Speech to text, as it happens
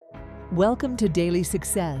Welcome to Daily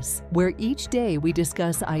Success, where each day we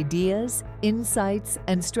discuss ideas, insights,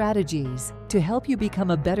 and strategies to help you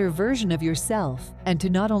become a better version of yourself and to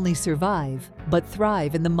not only survive, but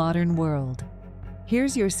thrive in the modern world.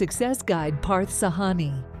 Here's your success guide, Parth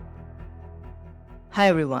Sahani. Hi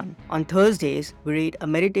everyone. On Thursdays, we read a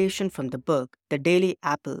meditation from the book The Daily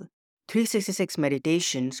Apple, 366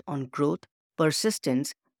 Meditations on Growth,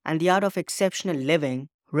 Persistence, and the Art of Exceptional Living,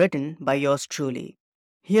 written by yours truly.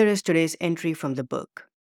 Here is today's entry from the book.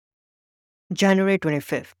 January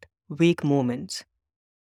 25th, Weak Moments.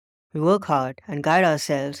 We work hard and guide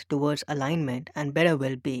ourselves towards alignment and better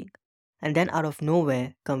well-being, and then out of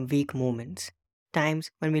nowhere come weak moments,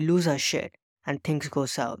 times when we lose our shit and things go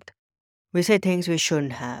south. We say things we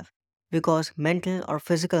shouldn't have because mental or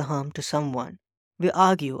physical harm to someone. We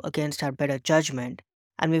argue against our better judgment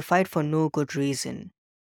and we fight for no good reason.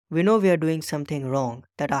 We know we are doing something wrong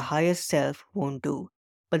that our highest self won't do,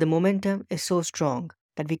 but the momentum is so strong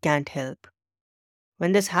that we can't help.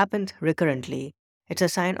 When this happens recurrently, it's a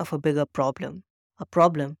sign of a bigger problem, a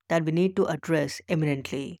problem that we need to address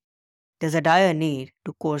imminently. There's a dire need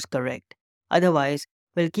to course correct. Otherwise,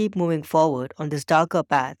 we'll keep moving forward on this darker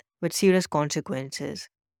path with serious consequences.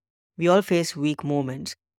 We all face weak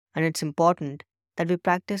moments, and it's important that we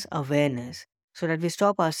practice awareness so that we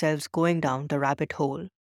stop ourselves going down the rabbit hole.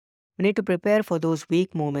 We need to prepare for those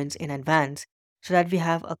weak moments in advance so that we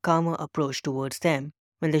have a calmer approach towards them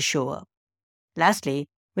when they show up. Lastly,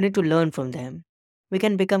 we need to learn from them. We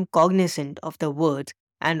can become cognizant of the words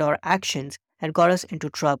and or actions that got us into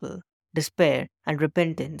trouble, despair, and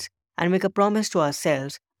repentance, and make a promise to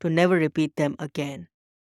ourselves to never repeat them again.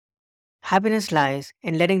 Happiness lies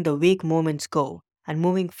in letting the weak moments go and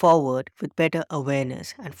moving forward with better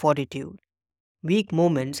awareness and fortitude. Weak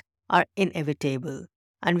moments are inevitable,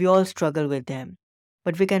 and we all struggle with them.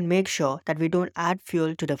 But we can make sure that we don't add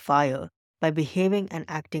fuel to the fire by behaving and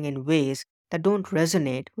acting in ways that don't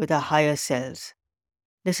resonate with our higher selves.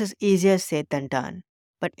 This is easier said than done,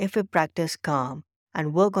 but if we practice calm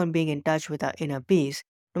and work on being in touch with our inner peace,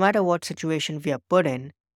 no matter what situation we are put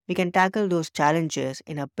in, we can tackle those challenges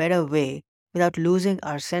in a better way without losing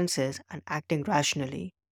our senses and acting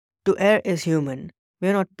rationally. To err is human. We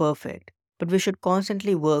are not perfect, but we should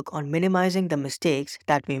constantly work on minimizing the mistakes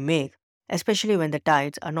that we make, especially when the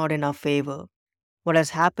tides are not in our favor. What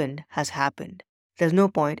has happened has happened. There's no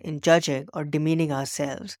point in judging or demeaning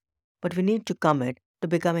ourselves, but we need to commit to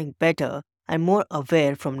becoming better and more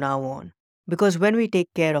aware from now on. Because when we take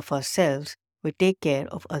care of ourselves, we take care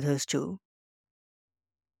of others too.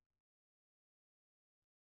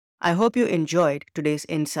 I hope you enjoyed today's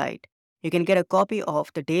insight. You can get a copy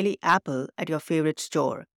of The Daily Apple at your favorite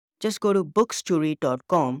store. Just go to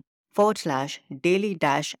bookstory.com/daily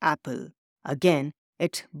apple. Again,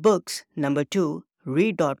 it's books number 2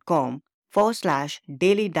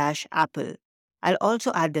 read.com/daily apple. I'll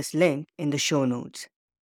also add this link in the show notes.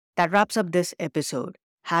 That wraps up this episode.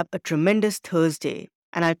 Have a tremendous Thursday,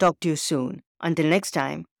 and I'll talk to you soon. Until next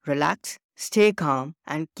time, relax, stay calm,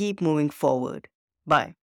 and keep moving forward.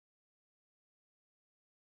 Bye.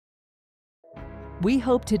 We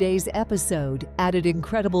hope today's episode added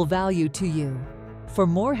incredible value to you. For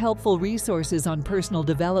more helpful resources on personal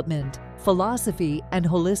development, philosophy, and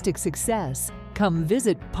holistic success, come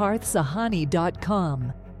visit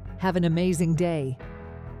parthsahani.com. Have an amazing day.